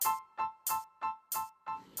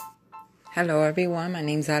Hello, everyone. My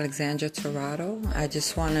name is Alexandra Torrado. I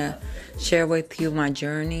just want to share with you my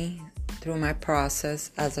journey through my process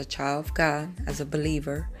as a child of God, as a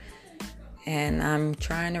believer. And I'm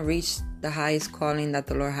trying to reach the highest calling that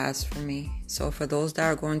the Lord has for me. So for those that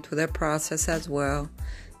are going through their process as well,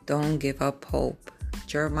 don't give up hope.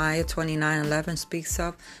 Jeremiah 29:11 speaks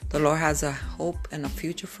of the Lord has a hope and a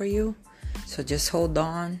future for you. So just hold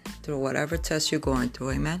on through whatever test you're going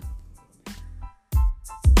through. Amen.